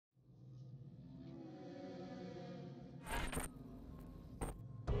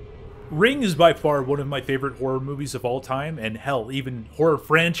Ring is by far one of my favorite horror movies of all time, and hell, even horror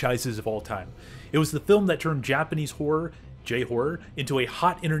franchises of all time. It was the film that turned Japanese horror, J-horror, into a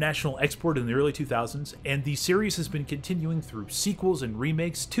hot international export in the early 2000s, and the series has been continuing through sequels and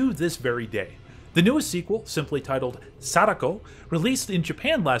remakes to this very day. The newest sequel, simply titled Sadako, released in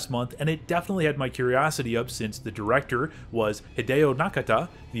Japan last month, and it definitely had my curiosity up since the director was Hideo Nakata,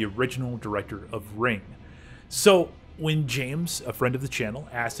 the original director of Ring. So, when James, a friend of the channel,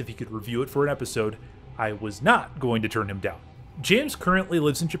 asked if he could review it for an episode, I was not going to turn him down. James currently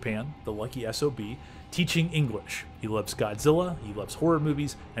lives in Japan, the lucky SOB, teaching English. He loves Godzilla, he loves horror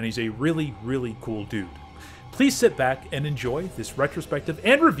movies, and he's a really, really cool dude. Please sit back and enjoy this retrospective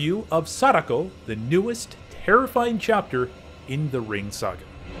and review of Sadako, the newest, terrifying chapter in the Ring saga.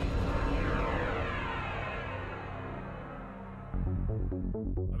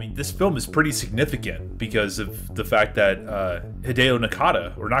 I mean, this film is pretty significant because of the fact that Hideo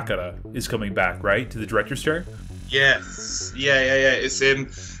Nakata is coming back, right, to the director's chair? Yes. Yeah. It's in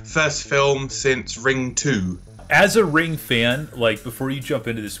first film since Ring 2. As a Ring fan, like, before you jump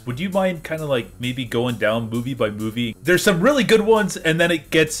into this, would you mind kind of like maybe going down movie by movie? There's some really good ones, and then it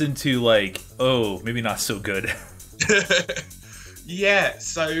gets into like, oh, maybe not so good. Yeah,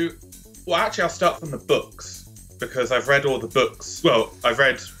 so, well, actually, I'll start from the books, because I've read all the books. Well, I've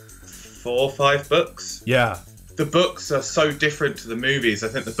read 4 or 5 books. Yeah. The books are so different to the movies. I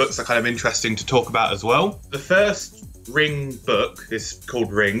think the books are kind of interesting to talk about as well. The first Ring book is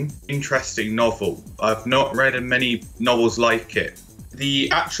called Ring. Interesting novel. I've not read many novels like it. The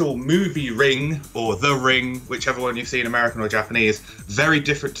actual movie Ring, or The Ring, whichever one you see in American or Japanese, very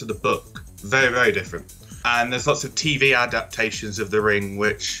different to the book. Very, very different. And there's lots of TV adaptations of The Ring,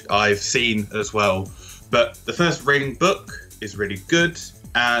 which I've seen as well. But the first Ring book is really good,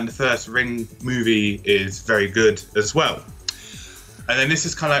 and the first Ring movie is very good as well. And then this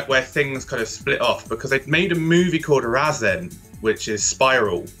is kind of like where things kind of split off, because they'd made a movie called Rasen, which is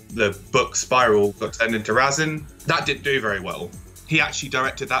Spiral. The book Spiral got turned into Rasen. That didn't do very well. He actually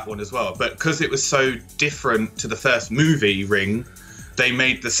directed that one as well. But because it was so different to the first movie, Ring, they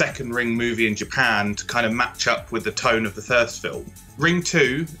made the second Ring movie in Japan to kind of match up with the tone of the first film. Ring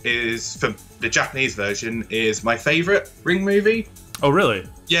 2 is, for the Japanese version, is my favourite Ring movie. Oh, really?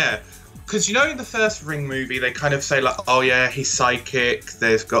 Yeah. Because, you know, in the first Ring movie, they kind of say, like, oh, yeah, he's psychic.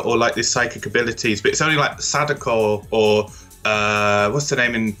 They've got all, like, these psychic abilities. But it's only, like, Sadako or, what's the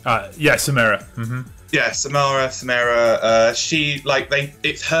name in... yeah, Samara. Mm-hmm. Yeah, Samara. She, like,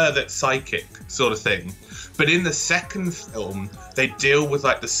 it's her that's psychic, sort of thing. But in the second film, they deal with,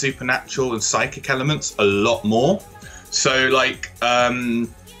 like, the supernatural and psychic elements a lot more. So, like, I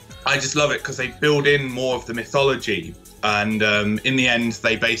just love it because they build in more of the mythology. And in the end,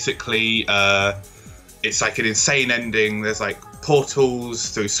 they basically, it's like an insane ending. There's like portals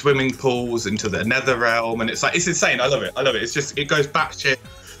through swimming pools into the nether realm. And it's insane. I love it. It's just, it goes batshit.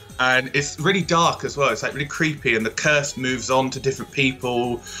 And it's really dark as well. It's like really creepy. And the curse moves on to different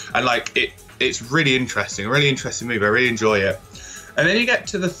people. And like, it's really interesting. A really interesting movie. I really enjoy it. And then you get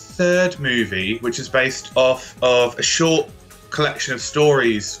to the third movie, which is based off of a short collection of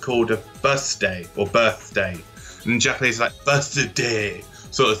stories called A Birthday or Birthday. In Japanese, like birthday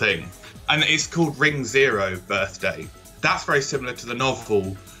sort of thing. And it's called Ring Zero Birthday. That's very similar to the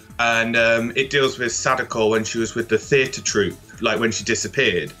novel. And it deals with Sadako when she was with the theatre troupe, like when she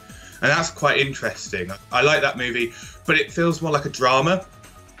disappeared. And that's quite interesting. I like that movie, but it feels more like a drama.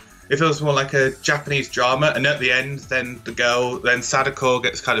 It feels more like a Japanese drama. And at the end, then Sadako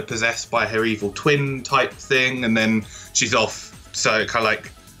gets kind of possessed by her evil twin type thing. And then she's off. So kind of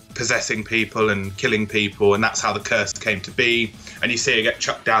like possessing people and killing people, and that's how the curse came to be. And you see her get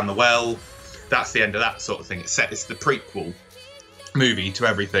chucked down the well. That's the end of that sort of thing. It's the prequel movie to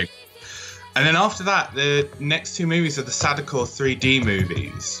everything. And then after that, the next 2 movies are the Sadako 3D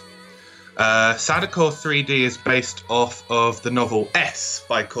movies. Sadako 3D is based off of the novel S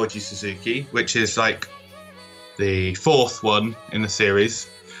by Koji Suzuki, which is like the 4th one in the series,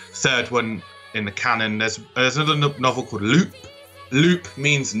 3rd one in the canon. There's another novel called Loop. Loop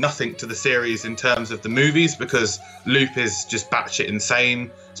means nothing to the series in terms of the movies, because Loop is just batshit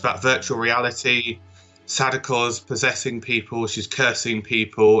insane. It's about virtual reality. Sadako's possessing people, she's cursing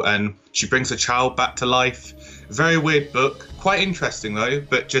people, and she brings a child back to life. Very weird book. Quite interesting though,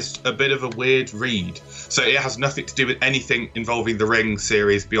 but just a bit of a weird read. So it has nothing to do with anything involving the Ring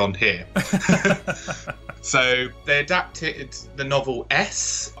series beyond here. So they adapted the novel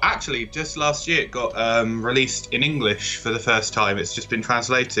S. Actually, just last year it got released in English for the first time. It's just been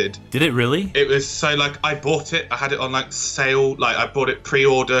translated. Did it really? It was so, like, I bought it. I had it on, like, sale. Like, I bought it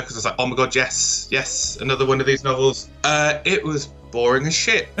pre-order because I was like, oh my god, yes, another one of these novels. It was boring as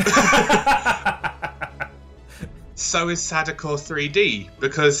shit. So is Sadako 3D,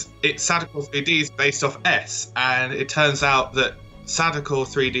 because Sadako 3D is based off S, and it turns out that Sadako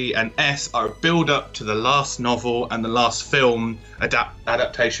 3D and S are a build-up to the last novel and the last film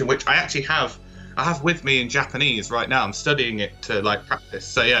adaptation, which I actually have with me in Japanese right now. I'm studying it to like practice.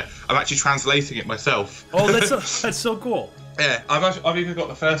 So yeah, I'm actually translating it myself. Oh, that's so cool. Yeah, I've even got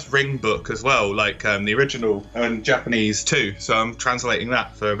the first Ring book as well, like the original in Japanese too. So I'm translating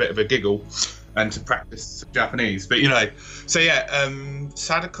that for a bit of a giggle and to practice Japanese. But so yeah,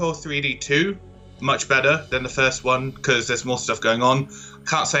 Sadako 3D 2, much better than the first one because there's more stuff going on.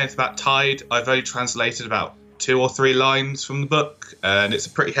 Can't say anything about Tide. I've only translated about 2 or 3 lines from the book, and it's a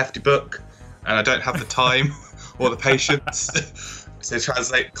pretty hefty book, and I don't have the time or the patience to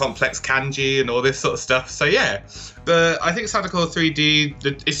translate complex kanji and all this sort of stuff. So yeah, but I think Sadako 3D,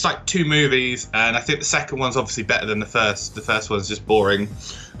 it's like 2 movies, and I think the second one's obviously better than the first. The first one's just boring,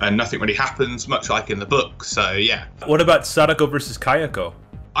 and nothing really happens, much like in the book. So yeah. What about Sadako versus Kayako?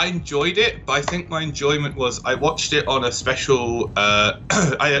 I enjoyed it, but I think my enjoyment was I watched it on a special.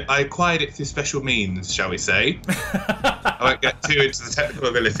 I acquired it through special means, shall we say? I won't get too into the technical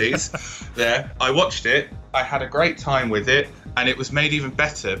abilities. There, I watched it. I had a great time with it, and it was made even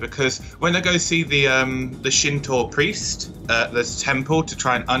better because when I go see the Shinto priest at the temple to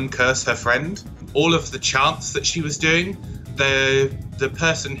try and uncurse her friend, all of the chants that she was doing, the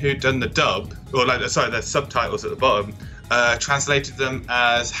person who'd done the dub, or the subtitles at the bottom. Translated them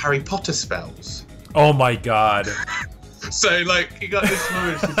as Harry Potter spells. Oh my god. So like you got this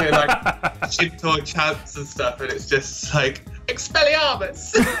woman to do like Shinto chants and stuff, and it's just like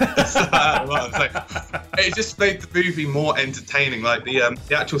Expelliarmus. It just made the movie more entertaining. Like the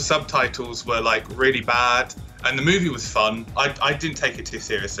actual subtitles were like really bad, and the movie was fun. I didn't take it too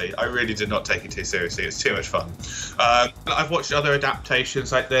seriously. I really did not take it too seriously. It's too much fun. I've watched other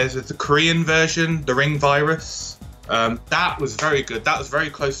adaptations. Like there's the Korean version, The Ring Virus. That was very good. That was very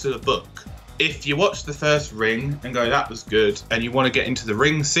close to the book. If you watch the first Ring and go, that was good, and you want to get into the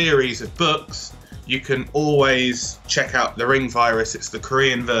Ring series of books, you can always check out the Ring Virus. It's the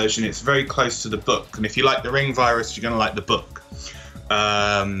Korean version. It's very close to the book. And if you like the Ring Virus, you're going to like the book.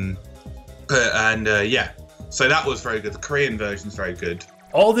 Yeah. So that was very good. The Korean version's very good.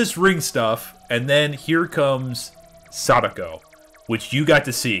 All this Ring stuff, and then here comes Sadako, which you got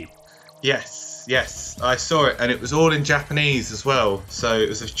to see. Yes, I saw it, and it was all in Japanese as well. So it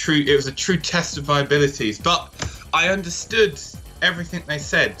was a true test of my abilities. But I understood everything they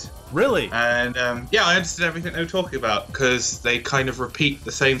said. Really? And I understood everything they were talking about because they kind of repeat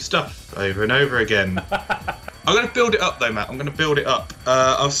the same stuff over and over again. I'm going to build it up though, Matt. I'm going to build it up.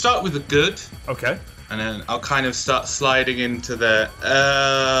 I'll start with the good. Okay. And then I'll kind of start sliding into the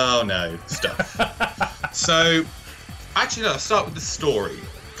oh no stuff. So actually, no, I'll start with the story.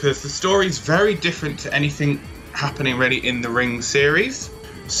 Because the story is very different to anything happening really in the Ring series.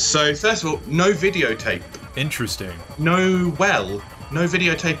 So first of all, no videotape. Interesting. No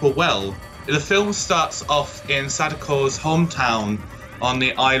videotape or well. The film starts off in Sadako's hometown on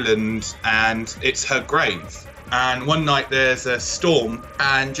the island, and it's her grave. And one night there's a storm,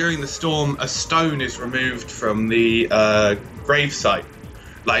 and during the storm a stone is removed from the gravesite.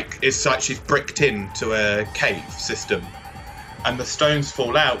 Like it's like she's bricked into a cave system. And the stones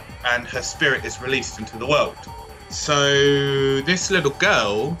fall out, and her spirit is released into the world. So this little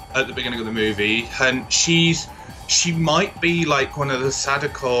girl at the beginning of the movie, she might be like one of the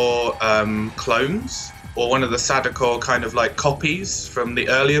Sadako clones, or one of the Sadako kind of like copies from the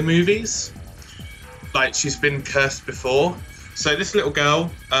earlier movies. Like she's been cursed before. So this little girl,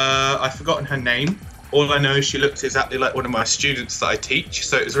 I've forgotten her name. All I know is she looks exactly like one of my students that I teach,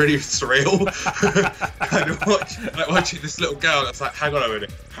 so it was really surreal. Kind of watching this little girl. I was like, hang on a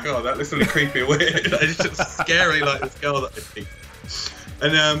minute, that looks really creepy and weird. It's just scary, like this girl that I teach.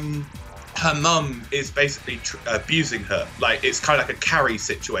 And her mum is basically abusing her. Like it's kind of like a Carrie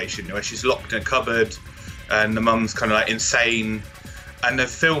situation where she's locked in a cupboard, and the mum's kind of like insane. And the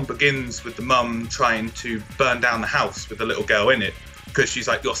film begins with the mum trying to burn down the house with the little girl in it. Because she's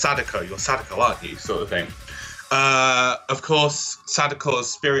like, you're Sadako, aren't you? Sort of thing. Of course, Sadako's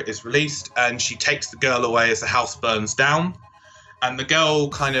spirit is released, and she takes the girl away as the house burns down. And the girl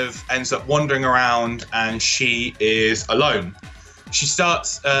kind of ends up wandering around, and she is alone. She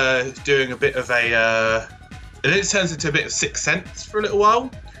starts doing a bit of and then it turns into a bit of Sixth Sense for a little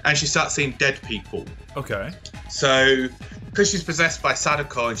while, and she starts seeing dead people. Okay. So, because she's possessed by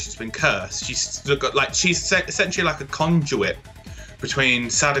Sadako and she's been cursed, she's essentially like a conduit between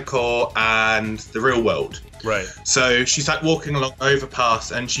Sadako and the real world. Right. So she's like walking along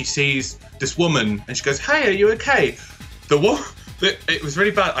overpass, and she sees this woman, and she goes, "Hey, are you okay?" The It was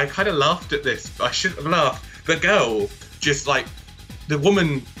really bad. I kind of laughed at this. I shouldn't have laughed. The girl just like, the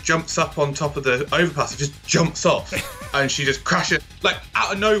woman jumps up on top of the overpass and just jumps off, and she just crashes like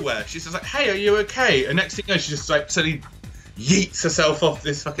out of nowhere. She's just like, "Hey, are you okay?" And next thing you know, she just like suddenly yeets herself off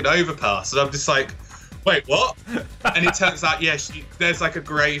this fucking overpass, and I'm just like, "Wait, what?" And it turns out, yeah, there's like a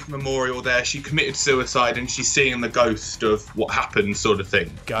grave memorial there. She committed suicide, and she's seeing the ghost of what happened, sort of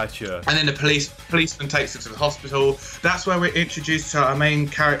thing. Gotcha. And then the policeman takes her to the hospital. That's where we're introduced to our main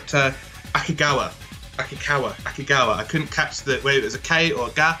character, Akikawa. I couldn't catch whether it was a K or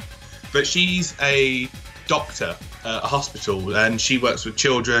a Ga, but she's a doctor at a hospital, and she works with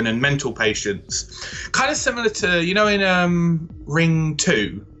children and mental patients. Kind of similar to, you know, in Ring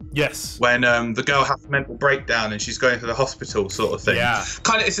 2. Yes. When the girl has a mental breakdown and she's going to the hospital, sort of thing. Yeah.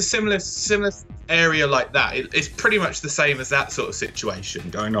 Kind of, it's a similar area like that. It's pretty much the same as that sort of situation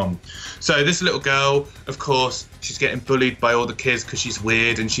going on. So this little girl, of course, she's getting bullied by all the kids because she's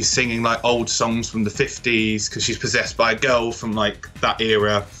weird, and she's singing like old songs from the 50s because she's possessed by a girl from like that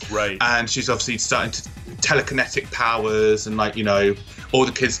era. Right. And she's obviously starting to telekinetic powers, and like, you know, all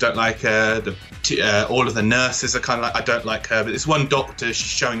the kids don't like her. All of the nurses are kind of like, I don't like her. But this one doctor, she's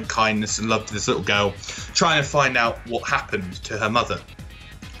showing kindness and love to this little girl, trying to find out what happened to her mother,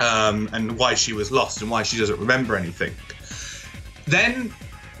 and why she was lost and why she doesn't remember anything. Then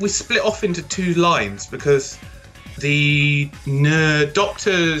we split off into two lines because the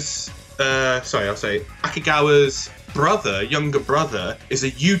doctor's, Akigawa's younger brother, is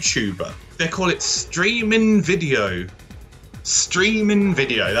a YouTuber. They call it streaming video.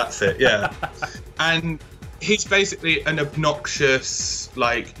 That's it, yeah. And he's basically an obnoxious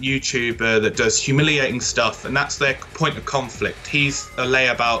like YouTuber that does humiliating stuff, and that's their point of conflict. He's a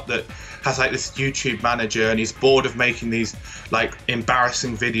layabout that has like this YouTube manager, and he's bored of making these like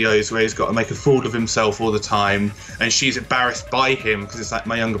embarrassing videos where he's got to make a fool of himself all the time, and she's embarrassed by him because it's like,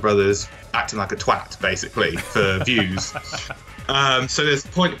 my younger brother's acting like a twat basically for views. So there's a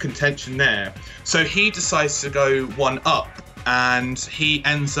point of contention there. So he decides to go one up, and he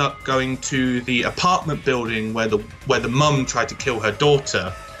ends up going to the apartment building where the mum tried to kill her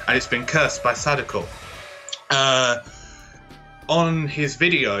daughter, and it's been cursed by Sadako. On his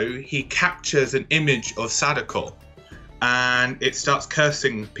video, he captures an image of Sadako, and it starts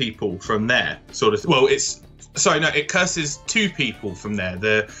cursing people from there. Sort of. Well, it curses two people from there.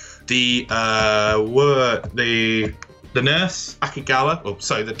 The nurse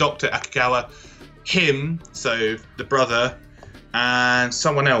Akigawa, the doctor Akigawa, him, so the brother, and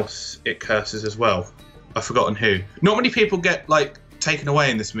someone else it curses as well. I've forgotten who. Not many people get like taken away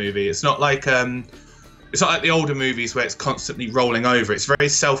in this movie. It's not like the older movies where it's constantly rolling over. It's very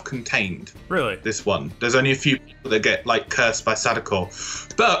self-contained. Really? This one. There's only a few people that get like cursed by Sadako.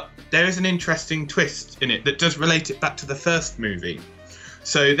 But there is an interesting twist in it that does relate it back to the first movie.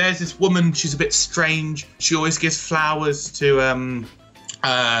 So there's this woman, she's a bit strange. She always gives flowers to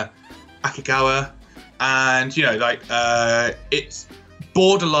Akigawa, and you know, like it's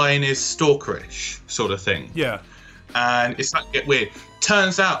borderline is stalkerish sort of thing. Yeah. And it's starting to get weird.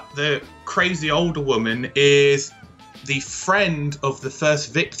 Turns out the crazy older woman is the friend of the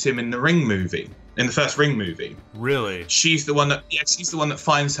first victim in the first Ring movie. Really? She's the one that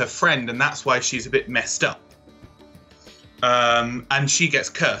finds her friend, and that's why she's a bit messed up. And she gets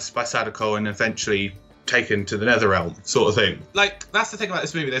cursed by Sadako and eventually taken to the Netherrealm, sort of thing. Like, that's the thing about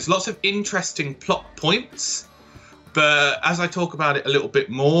this movie. There's lots of interesting plot points, but as I talk about it a little bit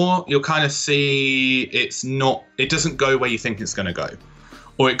more, you'll kind of see it doesn't go where you think it's going to go.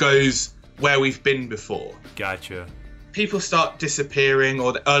 Or it goes where we've been before. Gotcha. People start disappearing,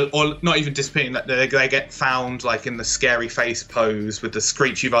 or not even disappearing, that they get found like in the scary face pose with the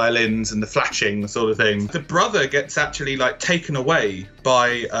screechy violins and the flashing sort of thing. The brother gets actually like taken away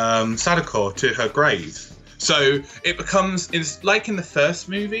by Sadako to her grave. So it becomes, it's like in the first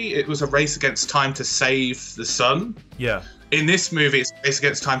movie, it was a race against time to save the son. Yeah. In this movie, it's a race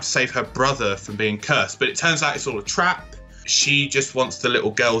against time to save her brother from being cursed. But it turns out it's all a trap. She just wants the little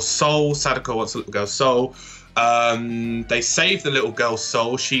girl's soul. Sadako wants the little girl's soul. They save the little girl's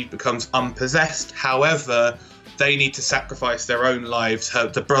soul. She becomes unpossessed. However, they need to sacrifice their own lives.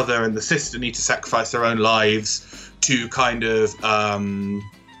 The brother and the sister need to sacrifice their own lives to kind of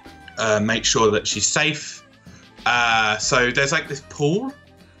make sure that she's safe. So there's like this pool.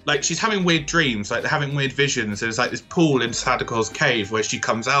 Like, she's having weird dreams, like they're having weird visions. There's like this pool in Sadako's cave where she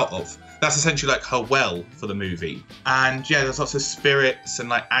comes out of. That's essentially like her well for the movie. And yeah, there's lots of spirits and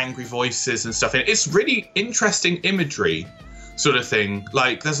like angry voices and stuff in it. It's really interesting imagery sort of thing.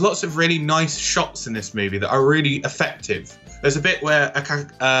 Like, there's lots of really nice shots in this movie that are really effective. There's a bit where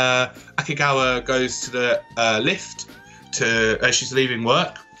Akigawa goes to the lift as she's leaving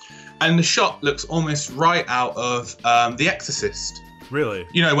work, and the shot looks almost right out of The Exorcist. Really?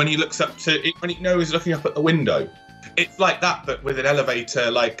 You know, when he looks up to it, when he's looking up at the window. It's like that, but with an elevator,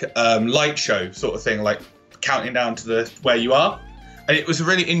 like light show sort of thing, like counting down to where you are. And it was a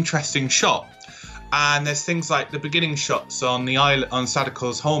really interesting shot. And there's things like the beginning shots on the island, on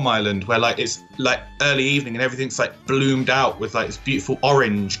Sadako's home island, where like it's like early evening and everything's like bloomed out with like this beautiful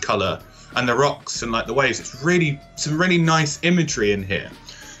orange color, and the rocks and like the waves. It's really some really nice imagery in here,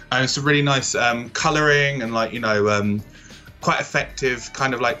 and some really nice coloring and like quite effective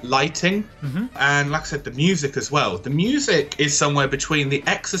kind of like lighting. And like I said, the music as well. The music is somewhere between The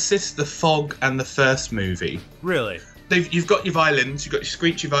Exorcist, The Fog, and the first movie. Really? You've got your violins, you've got your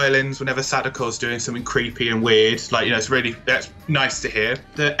screechy violins whenever Sadako's doing something creepy and weird. Like, that's nice to hear.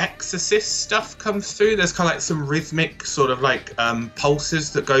 The Exorcist stuff comes through. There's kind of like some rhythmic sort of like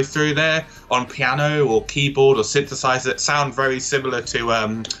pulses that go through there on piano or keyboard or synthesizer that sound very similar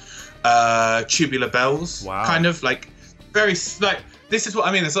to Tubular Bells. Wow. Kind of like very like, this is what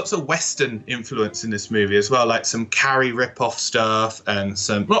I mean. There's lots of Western influence in this movie as well, like some Carrie rip-off stuff and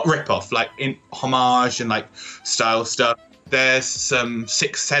some, not rip-off, like in homage and like style stuff. There's some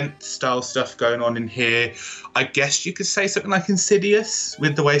Sixth Sense style stuff going on in here. I guess you could say something like Insidious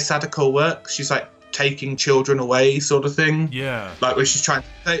with the way Sadako works. She's like taking children away sort of thing. Yeah. Like where she's trying,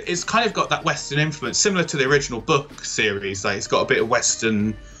 it's kind of got that Western influence, similar to the original book series. Like it's got a bit of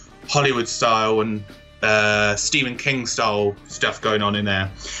Western Hollywood style and Stephen King style stuff going on in there,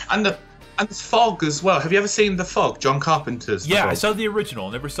 and the Fog as well. Have you ever seen The Fog, John Carpenter's? Yeah, I saw the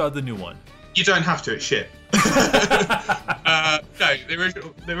original, never saw the new one. You don't have to, it's shit. No,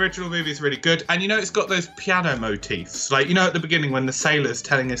 the original movie is really good, and it's got those piano motifs, like at the beginning when the sailor's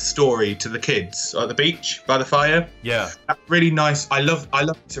telling his story to the kids at the beach by the fire. Yeah, that's really nice. I love.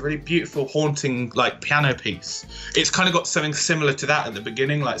 It's a really beautiful, haunting like piano piece. It's kind of got something similar to that at the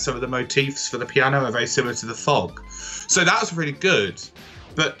beginning, like some of the motifs for the piano are very similar to The Fog. So that was really good,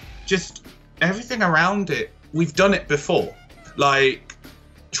 but just everything around it, we've done it before, like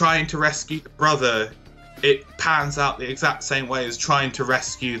trying to rescue the brother. It pans out the exact same way as trying to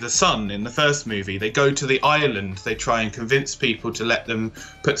rescue the son in the first movie. They go to the island, they try and convince people to let them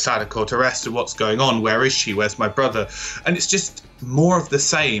put Sadako to rest and what's going on. Where is she? Where's my brother? And it's just more of the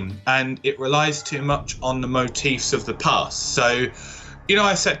same, and it relies too much on the motifs of the past. So,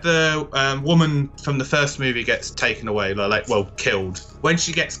 I said the woman from the first movie gets taken away, killed. When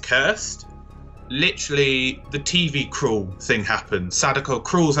she gets cursed, literally the TV crawl thing happens. Sadako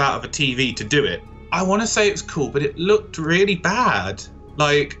crawls out of a TV to do it. I want to say it's cool, but it looked really bad.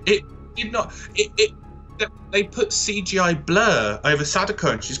 Like, it did not... They put CGI blur over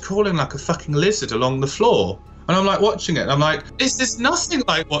Sadako and she's crawling like a fucking lizard along the floor. And I'm like watching it and I'm like, is this nothing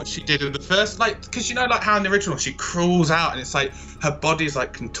like what she did in the first? Like, because like how in the original she crawls out and it's like her body's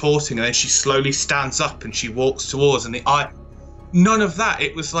like contorting and then she slowly stands up and she walks towards and the eye... None of that.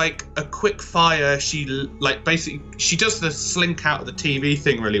 It was like a quick fire. She like basically she does the slink out of the TV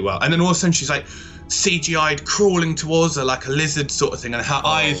thing really well, and then all of a sudden she's like CGI'd crawling towards her like a lizard sort of thing, and her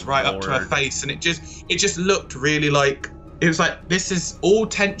eyes right up to her face, and it just looked really like it was like this is all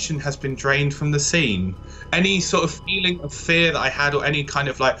tension has been drained from the scene. Any sort of feeling of fear that I had, or any kind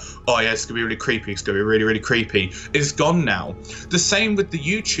of like, oh yeah, it's gonna be really creepy, it's gonna be really, really creepy, is gone now. The same with the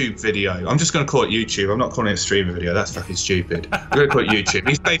YouTube video. I'm just gonna call it YouTube. I'm not calling it a streamer video. That's fucking stupid. I'm gonna call it YouTube.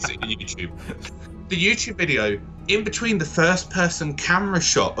 He's basically YouTube. The YouTube video, in between the first-person camera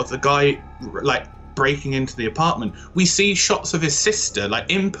shot of the guy like breaking into the apartment, we see shots of his sister, like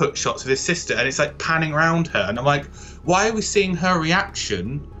input shots of his sister, and it's like panning around her, and I'm like, why are we seeing her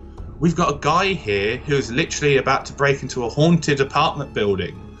reaction? We've got a guy here who's literally about to break into a haunted apartment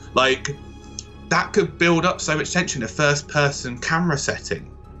building. Like, that could build up so much tension, a first-person camera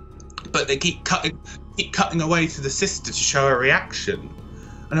setting. But they keep cutting away to the sister to show her reaction.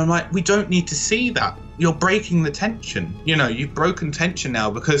 And I'm like, we don't need to see that. You're breaking the tension. You've broken tension now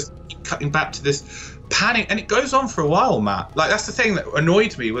because you keep cutting back to this panic. And it goes on for a while, Matt. Like, that's the thing that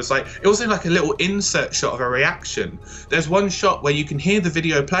annoyed me was like, it wasn't like a little insert shot of a reaction. There's one shot where you can hear the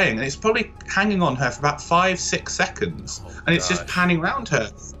video playing and it's probably hanging on her for about 5-6 seconds. And it's just panning around her.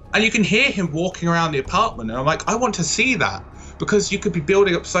 And you can hear him walking around the apartment. And I'm like, I want to see that because you could be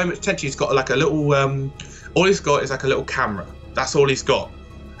building up so much tension. He's got like a little, all he's got is like a little camera. That's all he's got.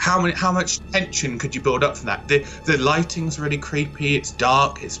 How much tension could you build up from that? The lighting's really creepy. It's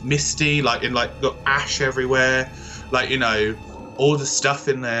dark. It's misty. Like got ash everywhere. Like all the stuff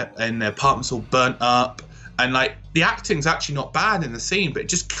in their apartment's all burnt up. And like the acting's actually not bad in the scene, but it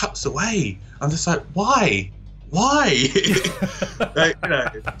just cuts away. I'm just like, why? Like,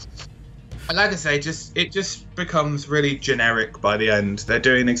 Like I say, it just becomes really generic by the end. They're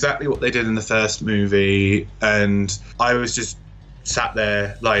doing exactly what they did in the first movie, and I was just sat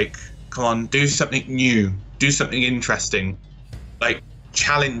there like, come on, do something new, do something interesting, like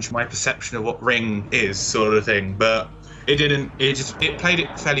challenge my perception of what Ring is, sort of thing. But it didn't. It played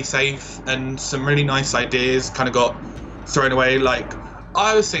it fairly safe, and some really nice ideas kind of got thrown away. Like,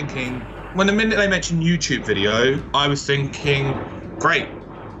 I was thinking, when the minute they mentioned YouTube video, I was thinking, great,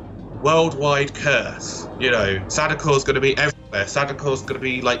 worldwide curse. You know, Sadako's going to be everywhere. Sadako's going to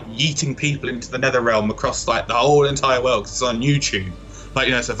be like yeeting people into the nether realm across like the whole entire world, 'cause it's on YouTube. Like,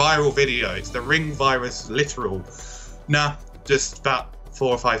 you know, it's a viral video. It's the Ring virus, literal. Nah, just about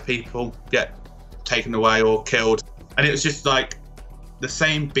 4 or 5 people get taken away or killed. And it was just like the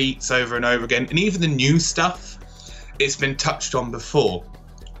same beats over and over again. And even the new stuff, it's been touched on before.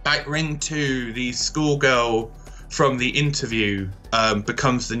 Like Ring 2, the schoolgirl from the interview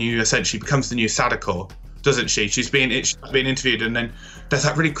becomes the new Sadako, doesn't she? She's being interviewed, and then there's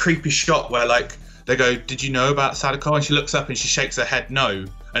that really creepy shot where like they go, "Did you know about Sadako?" And she looks up and she shakes her head no.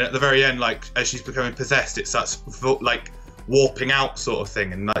 And at the very end, like as she's becoming possessed, it starts like warping out sort of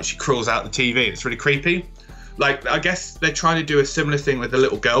thing, and like she crawls out the TV. It's really creepy. Like, I guess they're trying to do a similar thing with the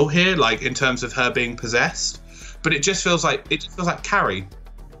little girl here, like in terms of her being possessed. But it just feels like Carrie.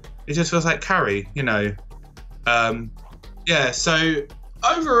 It just feels like Carrie, you know. Yeah. So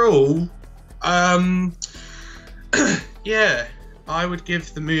overall, yeah, I would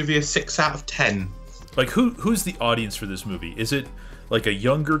give the movie a 6 out of 10. Like, who's the audience for this movie? Is it like a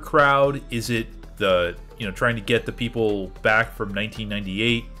younger crowd? Is it the, you know, trying to get the people back from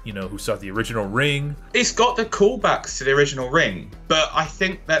 1998, you know, who saw the original Ring? It's got the callbacks to the original Ring, but I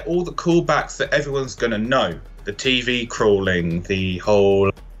think that all the callbacks that everyone's gonna know, the TV crawling, the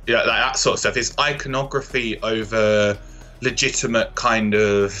whole, you know, like that sort of stuff, is iconography over legitimate kind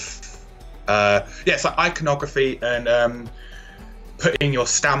of, it's like iconography and putting your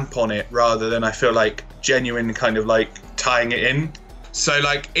stamp on it rather than, I feel like, genuine kind of like tying it in. So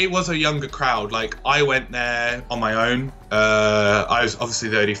like, it was a younger crowd. Like, I went there on my own. I was obviously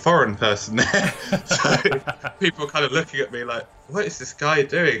the only foreign person there, so people were kind of looking at me like, what is this guy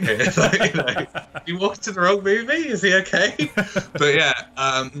doing here? Like, you know, he walked to the wrong movie, is he okay? But yeah,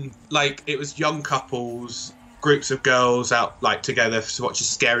 like, it was young couples, groups of girls out like together to watch a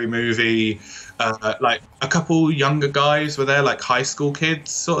scary movie. Like a couple younger guys were there, like high school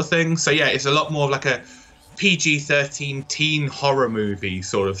kids sort of thing. So yeah, it's a lot more of like a PG-13 teen horror movie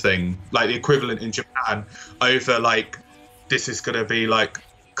sort of thing, like the equivalent in Japan, over like, this is going to be like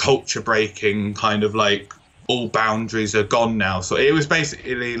culture breaking, kind of like all boundaries are gone now. So it was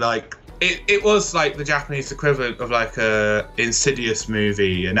basically like, it was like the Japanese equivalent of like a Insidious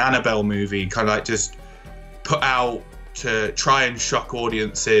movie, an Annabelle movie, kind of like just put out to try and shock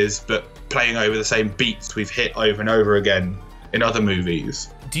audiences, but playing over the same beats we've hit over and over again in other movies.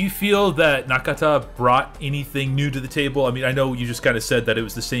 Do you feel that Nakata brought anything new to the table? I mean, I know you just kind of said that it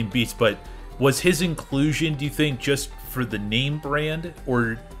was the same beats, but was his inclusion, do you think, just for the name brand,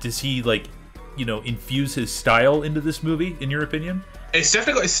 or does he, like, you know, infuse his style into this movie, in your opinion? It's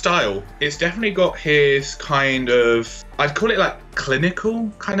definitely got his style. It's definitely got his kind of, I'd call it like clinical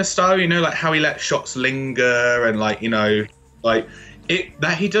kind of style, you know, like how he lets shots linger and like, you know, like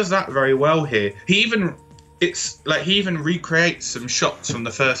that he does that very well here. He even recreates some shots from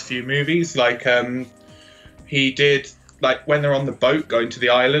the first few movies. Like he did, like when they're on the boat going to the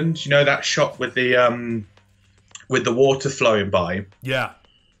island, you know, that shot with the water flowing by. Yeah.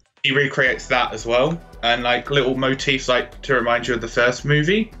 He recreates that as well, and like little motifs like to remind you of the first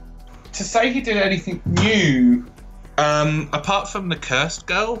movie. To say he did anything new, apart from the cursed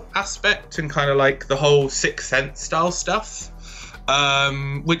girl aspect and kind of like the whole Sixth Sense style stuff,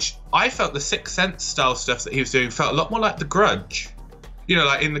 which I felt the Sixth Sense style stuff that he was doing felt a lot more like The Grudge. You know,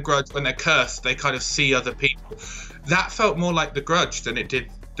 like in The Grudge, when they're cursed, they kind of see other people. That felt more like The Grudge than it did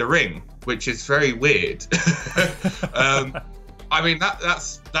The Ring, which is very weird. I mean,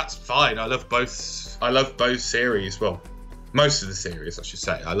 that's fine. I love both series. Well, most of the series, I should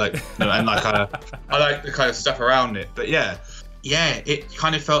say. I like, and like I like the kind of stuff around it. But yeah, it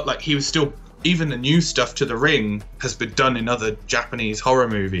kind of felt like he was still, even the new stuff to The Ring has been done in other Japanese horror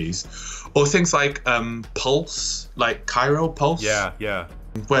movies, or things like Pulse, like Chiral Pulse. Yeah.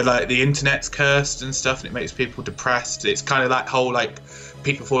 Where like the internet's cursed and stuff, and it makes people depressed. It's kind of that whole like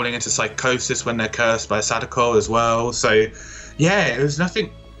people falling into psychosis when they're cursed by Sadako as well. So yeah, it was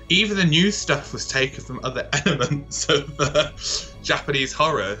nothing. Even the new stuff was taken from other elements of Japanese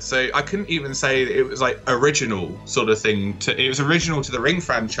horror. So I couldn't even say that it was like original sort of thing. It was original to the Ring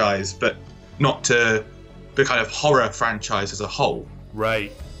franchise, but not to the kind of horror franchise as a whole.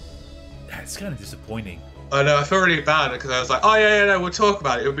 Right. That's kind of disappointing. I know, I feel really bad because I was like, oh yeah, no, we'll talk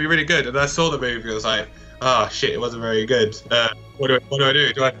about it. It'll be really good. And I saw the movie, I was like, oh shit, it wasn't very good. What do I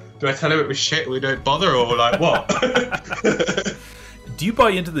do? Do I tell him it was shit and we don't bother, or like what? Do you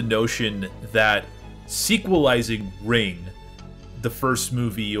buy into the notion that sequelizing Ring, the first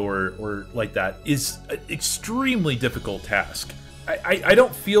movie or like that, is an extremely difficult task? I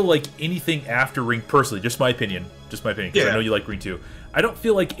don't feel like anything after Ring, personally, just my opinion, because I know you like Ring too. I don't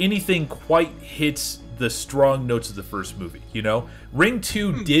feel like anything quite hits the strong notes of the first movie, you know? Ring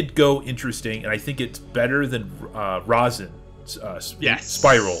 2 did go interesting, and I think it's better than Rosin,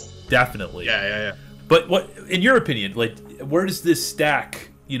 Spiral, definitely. Yeah. But what, in your opinion, like, where does this stack,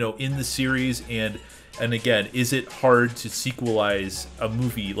 you know, in the series? And again, is it hard to sequelize a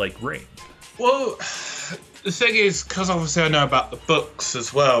movie like Ring? Well, the thing is, because obviously I know about the books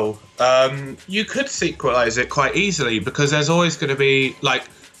as well, you could sequelize it quite easily, because there's always going to be, like,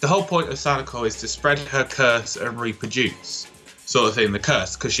 the whole point of Sadako is to spread her curse and reproduce, sort of thing, the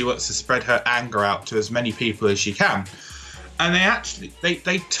curse, because she wants to spread her anger out to as many people as she can. And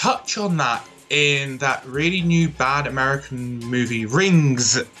they touch on that in that really new bad American movie,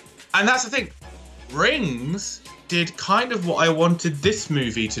 Rings. And that's the thing, Rings did kind of what I wanted this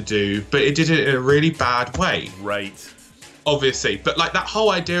movie to do, but it did it in a really bad way. Right. Obviously. But like that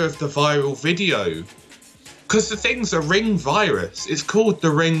whole idea of the viral video, because the thing's a ring virus. It's called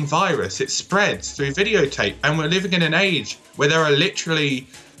the ring virus. It spreads through videotape. And we're living in an age where there are literally,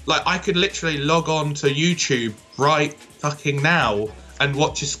 like, I could literally log on to YouTube right fucking now and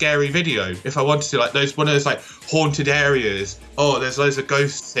watch a scary video if I wanted to. Like one of those like haunted areas. Oh, there's loads of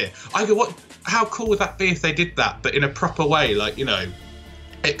ghosts here. I could watch. How cool would that be if they did that, but in a proper way? Like, you know,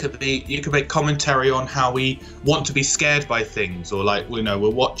 it could be, you could make commentary on how we want to be scared by things, or like, you know,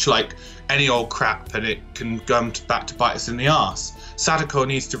 we'll watch like any old crap and it can come back to bite us in the arse. Sadako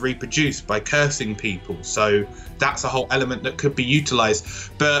needs to reproduce by cursing people, so that's a whole element that could be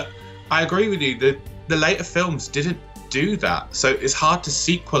utilized. But I agree with you, the later films didn't do that, so it's hard to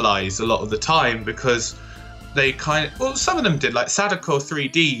sequelize a lot of the time, because they kind of, well, some of them did, like Sadako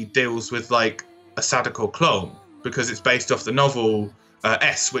 3D deals with like a Sadako clone, because it's based off the novel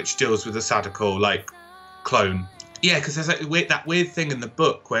S, which deals with a Sadako like clone. Yeah, because there's like that weird thing in the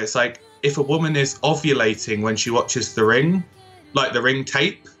book where it's like, if a woman is ovulating when she watches The Ring, like the Ring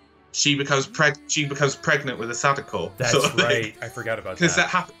tape, she becomes pregnant with a Sadako. That's sort of right. I forgot about that.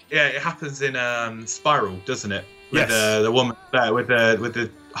 Because it happens in Spiral, doesn't it? With Yes. the woman with the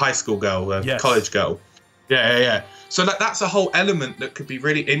high school girl, Yes. college girl. Yeah. So that's a whole element that could be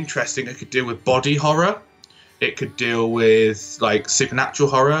really interesting. It could deal with body horror. It could deal with like supernatural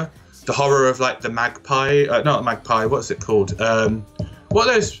horror, the horror of like the magpie. Not magpie. What's it called? What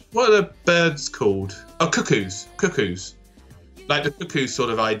are the birds called? Oh, cuckoos. Like the cuckoo sort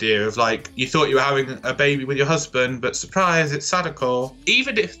of idea of like, you thought you were having a baby with your husband, but surprise, it's Sadako.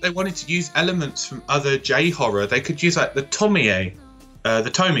 Even if they wanted to use elements from other J horror, they could use like the Tomie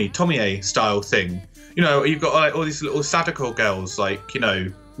style thing. You know, you've got like all these little Sadako girls, like, you know,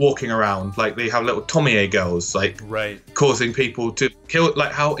 walking around, like they have little Tomie girls, like causing people to kill.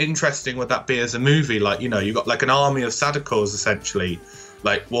 Like, how interesting would that be as a movie? Like, you know, you've got like an army of Sadakos essentially,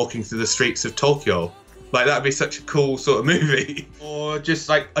 like walking through the streets of Tokyo. Like, that'd be such a cool sort of movie. Or just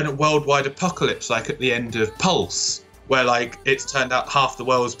like a worldwide apocalypse, like at the end of Pulse, where like it's turned out half the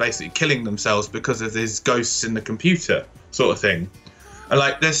world's basically killing themselves because of these ghosts in the computer sort of thing. And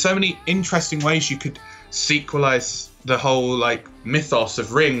like, there's so many interesting ways you could sequelize the whole like mythos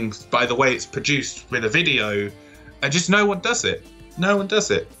of Rings by the way it's produced with a video, and just no one does it.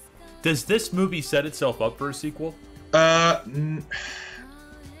 Does this movie set itself up for a sequel? It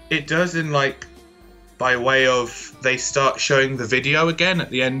does, in like, by way of they start showing the video again at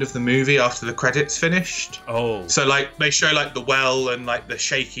the end of the movie after the credits finished. Oh. So like they show like the well and like the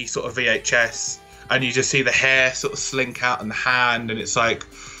shaky sort of VHS, and you just see the hair sort of slink out in the hand, and it's like,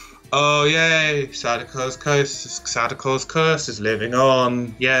 oh yay, Sadako's curse is living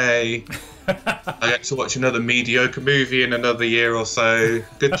on, yay. I get to watch another mediocre movie in another year or so.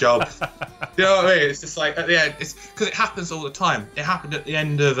 Good job. You know what I mean? It's just like at the end, it's because it happens all the time. It happened at the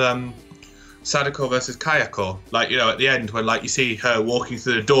end of Sadako versus Kayako. Like, you know, at the end when like you see her walking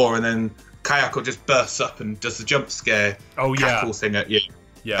through the door and then Kayako just bursts up and does the jump scare cackle thing at you.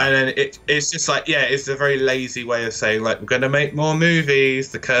 Yeah. And then it's just like, yeah, it's a very lazy way of saying like, we're going to make more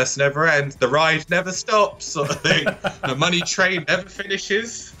movies, the curse never ends, the ride never stops, sort of thing. The money train never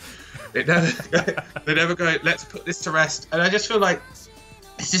finishes. They never go, let's put this to rest. And I just feel like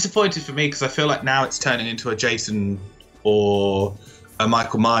it's disappointing for me, because I feel like now it's turning into a Jason or a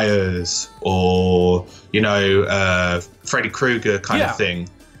Michael Myers or, you know, Freddy Krueger kind of thing.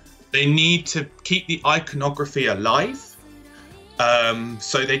 they need to keep the iconography alive.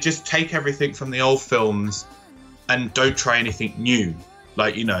 So they just take everything from the old films and don't try anything new.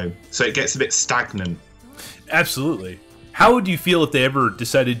 Like, you know, so it gets a bit stagnant. Absolutely. How would you feel if they ever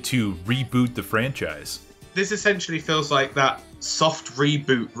decided to reboot the franchise? This essentially feels like that soft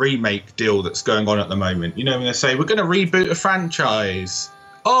reboot remake deal that's going on at the moment. You know, when they say we're going to reboot a franchise.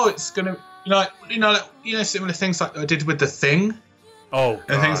 Oh, it's going to, similar things like I did with The Thing. Oh, gosh.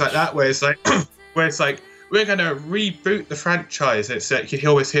 And things like that, where it's like, we're going to reboot the franchise. It's like you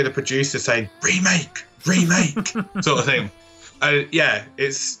always hear the producer saying remake, sort of thing. Yeah,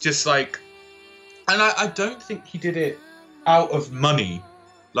 it's just like, and I don't think he did it out of money.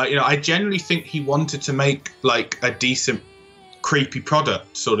 Like, you know, I genuinely think he wanted to make like a decent, creepy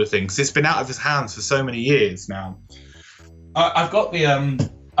product sort of thing. Because it's been out of his hands for so many years now. I've got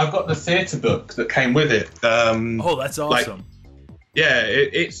the theatre book that came with it. Oh, that's awesome. Yeah,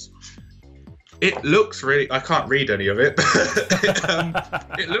 it looks really. I can't read any of it.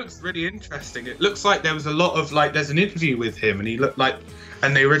 It looks really interesting. It looks like there was a lot of like. There's an interview with him, and he looked like,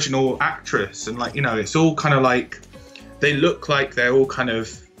 and the original actress, and like, you know, it's all kind of like. They look like they're all kind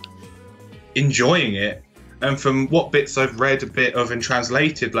of enjoying it, and from what bits I've read a bit of and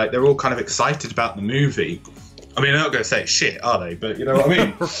translated, like they're all kind of excited about the movie. I mean, they're not going to say shit, are they? But you know what I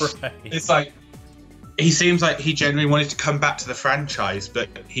mean. Right. It's like. He seems like he genuinely wanted to come back to the franchise, but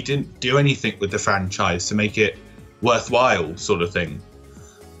he didn't do anything with the franchise to make it worthwhile, sort of thing.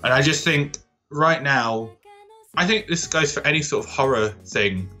 And I just think, right now, I think this goes for any sort of horror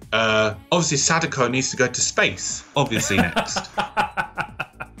thing. Obviously, Sadako needs to go to space, obviously, next.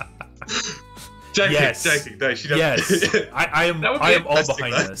 Joking. No, she doesn't. Yes, I am all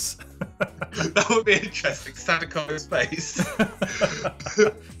behind this. That would be interesting, Sadako in space.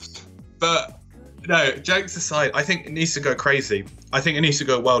 But... No, jokes aside, I think it needs to go crazy. I think it needs to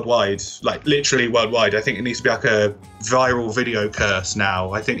go worldwide, like literally worldwide. I think it needs to be like a viral video curse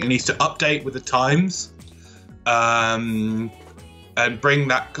now. I think it needs to update with the times, and bring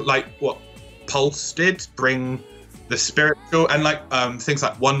that, like what Pulse did, bring the spiritual, and like things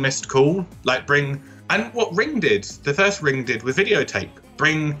like One Missed Call, like bring, and what Ring did, the first Ring did with videotape,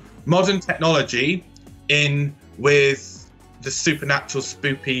 bring modern technology in with the supernatural,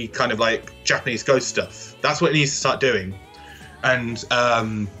 spoopy kind of like Japanese ghost stuff. That's what it needs to start doing. And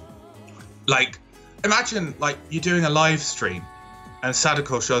like, imagine like you're doing a live stream and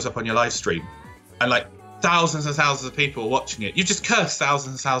Sadako shows up on your live stream and like thousands and thousands of people are watching it. You just curse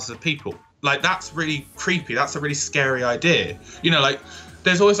thousands and thousands of people. Like, that's really creepy. That's a really scary idea. You know, like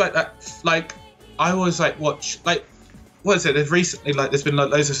there's always like that, like I always like watch, like, what is it? There's recently, like, there's been like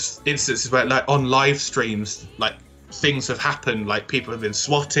loads of instances where like on live streams, like, things have happened, like people have been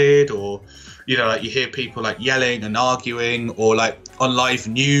swatted, or you know, like you hear people like yelling and arguing, or like on live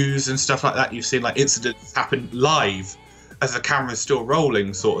news and stuff like that, you've seen like incidents happen live as the camera's still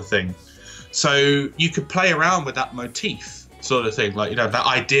rolling, sort of thing. So you could play around with that motif, sort of thing, like, you know, that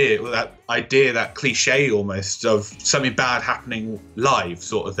idea, that cliche almost of something bad happening live,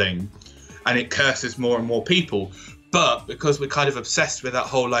 sort of thing, and it curses more and more people. But because we're kind of obsessed with that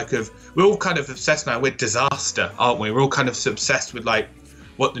whole, like, we're all kind of obsessed now with disaster, aren't we? We're all kind of obsessed with like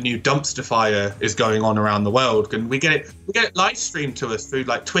what the new dumpster fire is going on around the world, and we get it live streamed to us through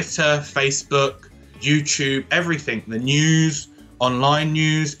like Twitter, Facebook, YouTube, everything, the news, online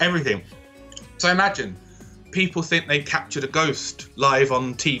news, everything. So imagine people think they captured a ghost live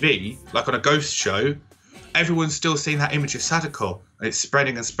on TV, like on a ghost show. Everyone's still seeing that image of Sadako. It's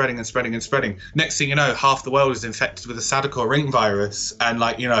spreading and spreading and spreading and spreading. Next thing you know, half the world is infected with the Sadako ring virus. And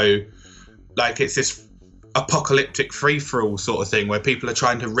like, you know, like it's this apocalyptic free-for-all sort of thing where people are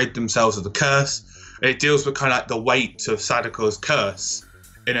trying to rid themselves of the curse. And it deals with kind of like the weight of Sadako's curse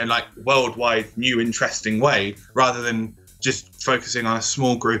in a like worldwide, new, interesting way, rather than just focusing on a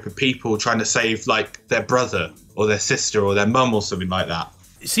small group of people trying to save like their brother or their sister or their mum or something like that.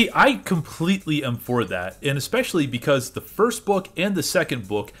 See, I completely am for that, and especially because the first book and the second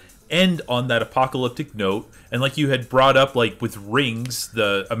book end on that apocalyptic note, and like you had brought up, like with Rings,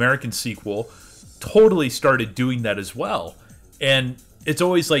 the American sequel, totally started doing that as well. And it's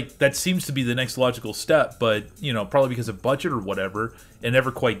always like, that seems to be the next logical step, but, you know, probably because of budget or whatever, it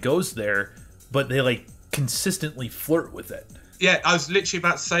never quite goes there, but they like consistently flirt with it. Yeah, I was literally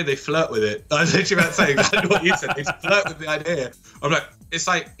about to say they flirt with it. I was literally about to say exactly what you said. They flirt with the idea. I'm like, it's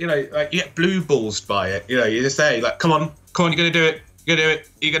like, you know, like you get blue balls by it. You know, you just say like, come on, you're gonna do it. You're gonna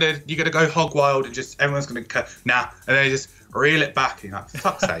do it. You're gonna go hog wild and just everyone's gonna nah, and then you just reel it back. And you're like, for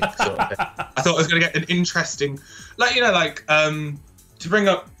fuck's sake. Sort of thing. I thought I was gonna get an interesting, like, you know, like to bring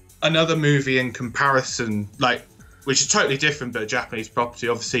up another movie in comparison, like which is totally different, but a Japanese property.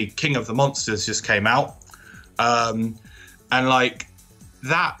 Obviously, King of the Monsters just came out, and like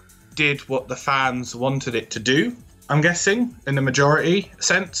that did what the fans wanted it to do. I'm guessing in the majority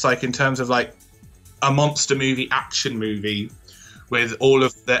sense, like in terms of like a monster movie, action movie, with all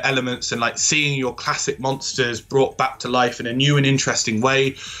of the elements and like seeing your classic monsters brought back to life in a new and interesting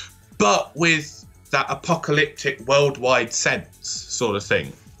way, but with that apocalyptic worldwide sense sort of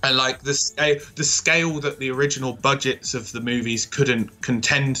thing. And like the scale that the original budgets of the movies couldn't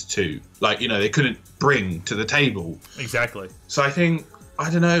contend to, like, you know, they couldn't bring to the table. Exactly. So I think, I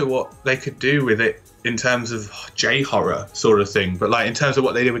don't know what they could do with it in terms of J-horror sort of thing, but like in terms of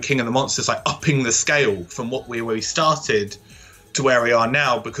what they did with King of the Monsters, like upping the scale from where we started to where we are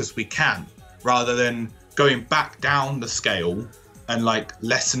now, because we can, rather than going back down the scale and like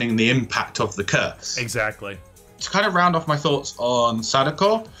lessening the impact of the curse. Exactly. To kind of round off my thoughts on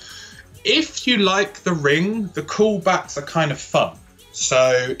Sadako, if you like The Ring, the callbacks are kind of fun.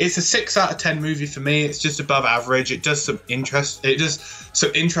 So it's a 6 out of 10 movie for me. It's just above average. It does some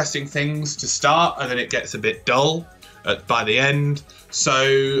interesting things to start, and then it gets a bit dull by the end.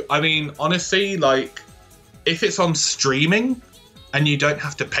 So I mean, honestly, like if it's on streaming and you don't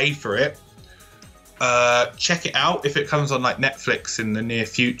have to pay for it, check it out. If it comes on like Netflix in the near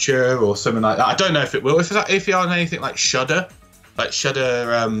future or something like that, I don't know if it will. If you're on anything like Shudder, the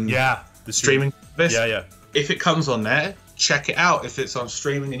streaming service, yeah. If it comes on there, check it out. If it's on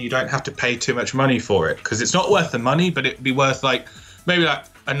streaming and you don't have to pay too much money for it, because it's not worth the money, but it'd be worth like maybe like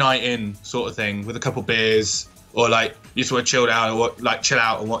a night in sort of thing with a couple beers, or like you just want to chill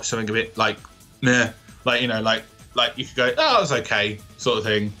out and watch something a bit like meh, like, you know, like you could go, oh, that was okay sort of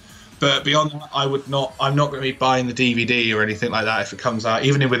thing. But beyond that, I'm not going to be buying the DVD or anything like that if it comes out,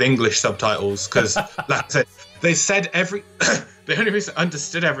 even with English subtitles, because like I said, they said the only reason I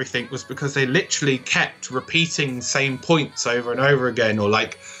understood everything was because they literally kept repeating the same points over and over again, or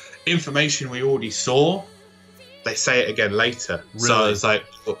like information we already saw, they say it again later. Really? So it's like,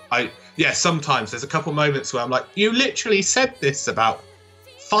 sometimes there's a couple moments where I'm like, you literally said this about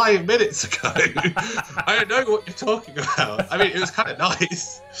 5 minutes ago. I don't know what you're talking about. I mean, it was kind of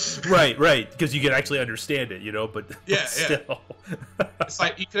nice. Right, because you can actually understand it, you know, but still. It's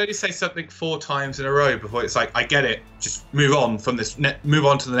like you can only say something 4 times in a row before it's like, I get it, just move on from this, move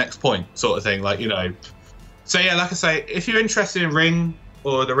on to the next point sort of thing, like, you know. So yeah, like I say, if you're interested in Ring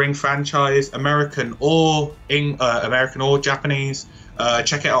or the Ring franchise, American or Japanese,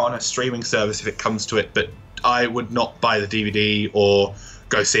 check it out on a streaming service if it comes to it, but I would not buy the DVD or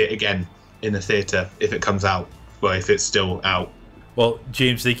go see it again in the theater if it comes out, well, if it's still out. Well,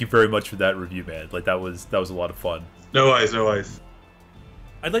 James, thank you very much for that review, man. Like that was a lot of fun. No worries.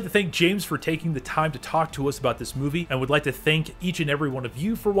 I'd like to thank James for taking the time to talk to us about this movie, and would like to thank each and every one of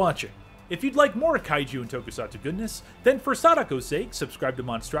you for watching. If you'd like more kaiju and tokusatsu goodness, then for Sadako's sake, subscribe to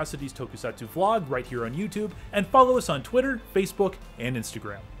Monstrosities Tokusatsu vlog right here on YouTube, and follow us on Twitter, Facebook, and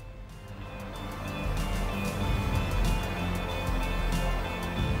Instagram.